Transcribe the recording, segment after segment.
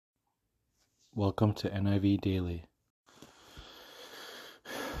Welcome to NIV Daily.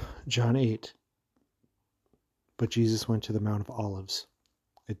 John 8. But Jesus went to the Mount of Olives.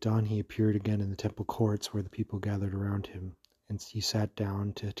 At dawn he appeared again in the temple courts where the people gathered around him, and he sat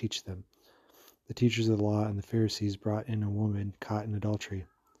down to teach them. The teachers of the law and the Pharisees brought in a woman caught in adultery.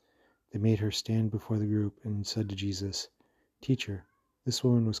 They made her stand before the group and said to Jesus, "Teacher, this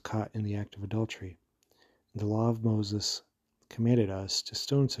woman was caught in the act of adultery. And the law of Moses commanded us to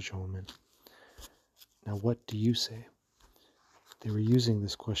stone such a woman. Now what do you say?" They were using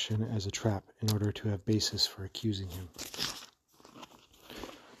this question as a trap in order to have basis for accusing him.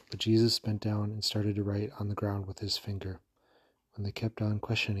 But Jesus bent down and started to write on the ground with his finger. When they kept on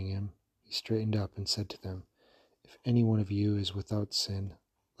questioning him, he straightened up and said to them, "If any one of you is without sin,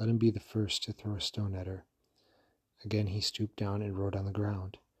 let him be the first to throw a stone at her." Again he stooped down and wrote on the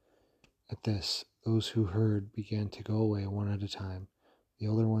ground. At this, those who heard began to go away one at a time, the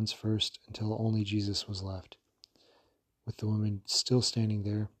older ones first, until only Jesus was left. With the woman still standing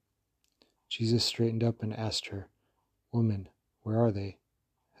there, Jesus straightened up and asked her, "Woman, where are they?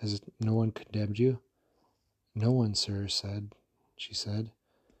 Has no one condemned you?" "No one, sir," she said.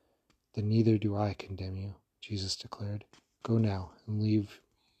 "Then neither do I condemn you," Jesus declared. "Go now and leave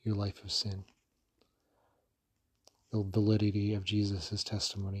your life of sin." The validity of Jesus'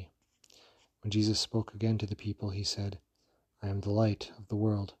 testimony. When Jesus spoke again to the people, he said, "I am the light of the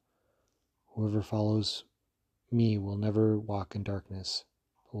world. Whoever follows me will never walk in darkness,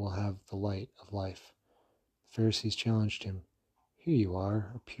 but will have the light of life." The Pharisees challenged him, "Here you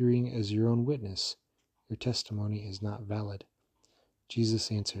are, appearing as your own witness. Your testimony is not valid."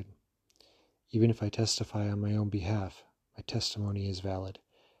 Jesus answered, "Even if I testify on my own behalf, my testimony is valid,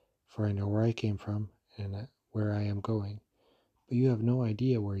 for I know where I came from and where I am going. But you have no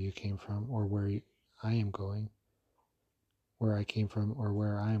idea where you came from or where I am going.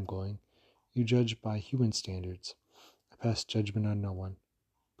 You judge by human standards. I pass judgment on no one.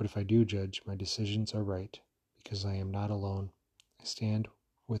 But if I do judge, my decisions are right, because I am not alone. I stand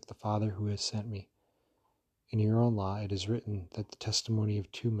with the Father who has sent me. In your own law it is written that the testimony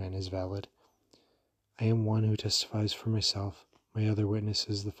of two men is valid. I am one who testifies for myself. My other witness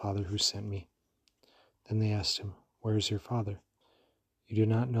is the Father who sent me." Then they asked him, "Where is your Father?" "You do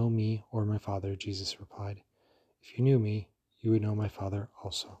not know me or my Father," Jesus replied. "If you knew me, you would know my Father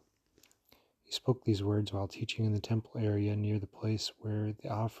also." He spoke these words while teaching in the temple area near the place where the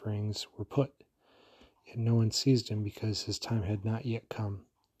offerings were put. Yet no one seized him because his time had not yet come.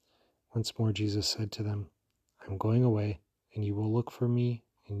 Once more Jesus said to them, "I am going away, and you will look for me,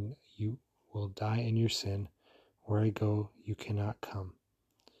 and you will die in your sin. Where I go, you cannot come."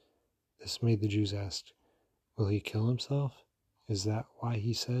 This made the Jews ask, "Will he kill himself? Is that why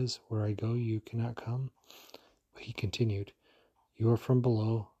he says, 'Where I go, you cannot come'?" But he continued, "You are from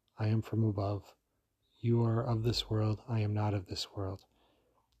below, I am from above. You are of this world, I am not of this world.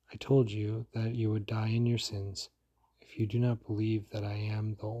 I told you that you would die in your sins. If you do not believe that I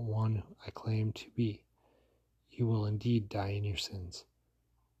am the one I claim to be, you will indeed die in your sins."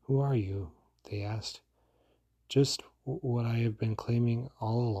 "Who are you?" they asked. "Just what I have been claiming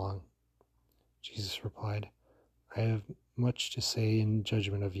all along." Jesus replied, "I have much to say in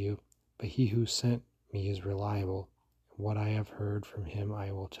judgment of you, but he who sent me is reliable, and what I have heard from him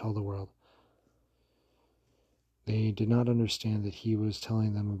I will tell the world." They did not understand that he was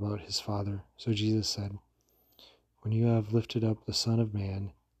telling them about his Father, so Jesus said, "When you have lifted up the Son of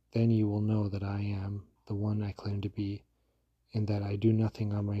Man, then you will know that I am the one I claim to be, and that I do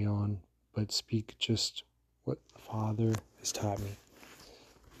nothing on my own, but speak just what the Father has taught me.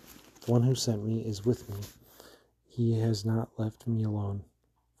 The one who sent me is with me. He has not left me alone,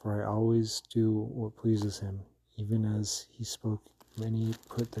 for I always do what pleases him." Even as he spoke, many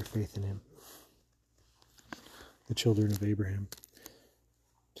put their faith in him. The children of Abraham.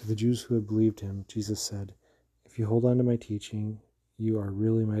 To the Jews who had believed him, Jesus said, "If you hold on to my teaching, you are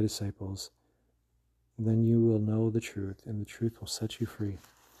really my disciples. Then you will know the truth, and the truth will set you free."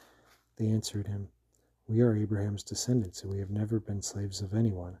 They answered him, "We are Abraham's descendants, and we have never been slaves of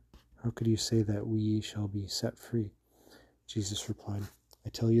anyone. How could you say that we shall be set free?" Jesus replied, "I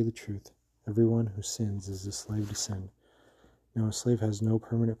tell you the truth. Everyone who sins is a slave to sin. Now a slave has no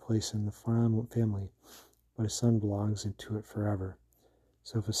permanent place in the family, but a son belongs to it forever.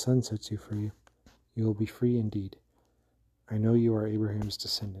 So if a son sets you free, you will be free indeed. I know you are Abraham's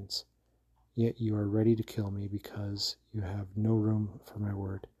descendants, yet you are ready to kill me because you have no room for my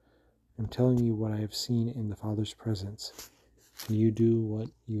word. I am telling you what I have seen in the Father's presence, and you do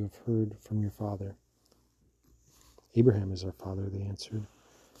what you have heard from your father." "Abraham is our father," they answered.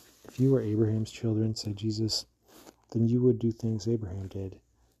 "If you were Abraham's children," said Jesus, "then you would do things Abraham did.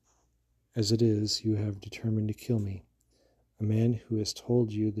 As it is, you have determined to kill me, a man who has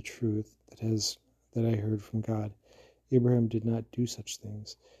told you the truth that I heard from God. Abraham did not do such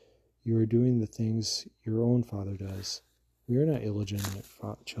things. You are doing the things your own father does." "We are not illegitimate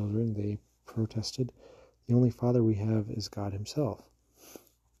children," they protested. "The only father we have is God himself."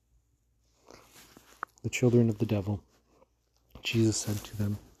 The children of the devil. Jesus said to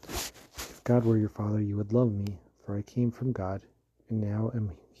them, "If God were your father, you would love me, for I came from God, and now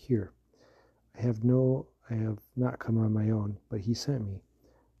am here. I have not come on my own, but he sent me.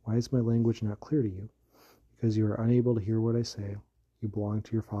 Why is my language not clear to you? Because you are unable to hear what I say. You belong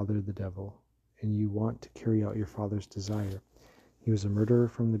to your father, the devil, and you want to carry out your father's desire. He was a murderer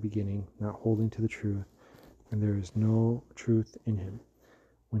from the beginning, not holding to the truth, and there is no truth in him.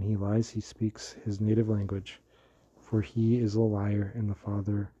 When he lies, he speaks his native language, for he is a liar and the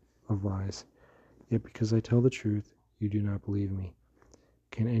father of lies. Yet because I tell the truth, you do not believe me.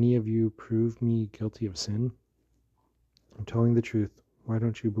 Can any of you prove me guilty of sin? I'm telling the truth. Why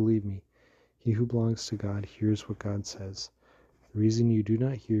don't you believe me? He who belongs to God hears what God says. The reason you do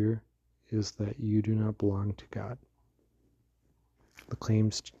not hear is that you do not belong to God." The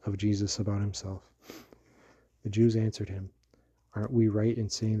claims of Jesus about himself. The Jews answered him, "Aren't we right in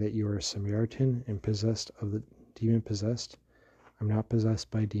saying that you are a Samaritan and possessed of the demon-possessed?" "I'm not possessed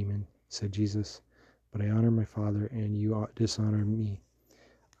by a demon," said Jesus, "but I honor my Father, and you dishonor me.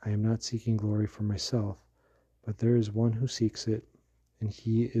 I am not seeking glory for myself, but there is one who seeks it, and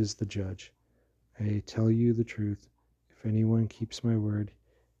he is the judge. I tell you the truth. If anyone keeps my word,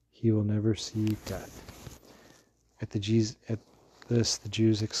 he will never see death." At this, the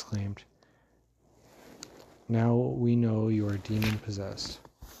Jews exclaimed, "Now we know you are demon-possessed.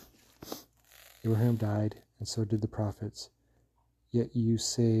 Abraham died, and so did the prophets. Yet you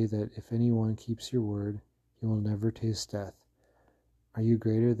say that if anyone keeps your word, he will never taste death. Are you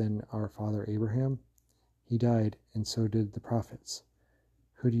greater than our father Abraham? He died, and so did the prophets.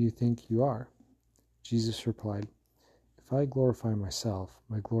 Who do you think you are?" Jesus replied, "If I glorify myself,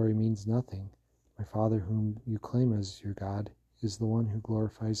 my glory means nothing. My Father, whom you claim as your God, is the one who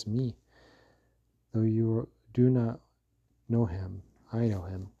glorifies me. Though you do not know him, I know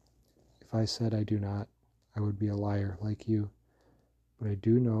him. If I said I do not, I would be a liar like you. But I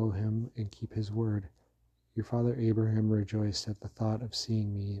do know him and keep his word. Your father Abraham rejoiced at the thought of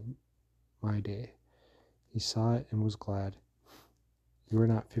seeing me my day. He saw it and was glad. You are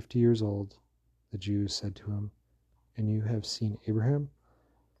not 50 years old," the Jews said to him, "and you have seen Abraham?"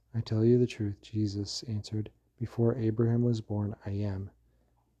 "I tell you the truth," Jesus answered. "Before Abraham was born, I am."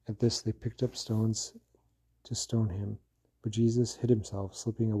 At this they picked up stones to stone him, but Jesus hid himself,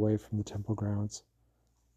 slipping away from the temple grounds.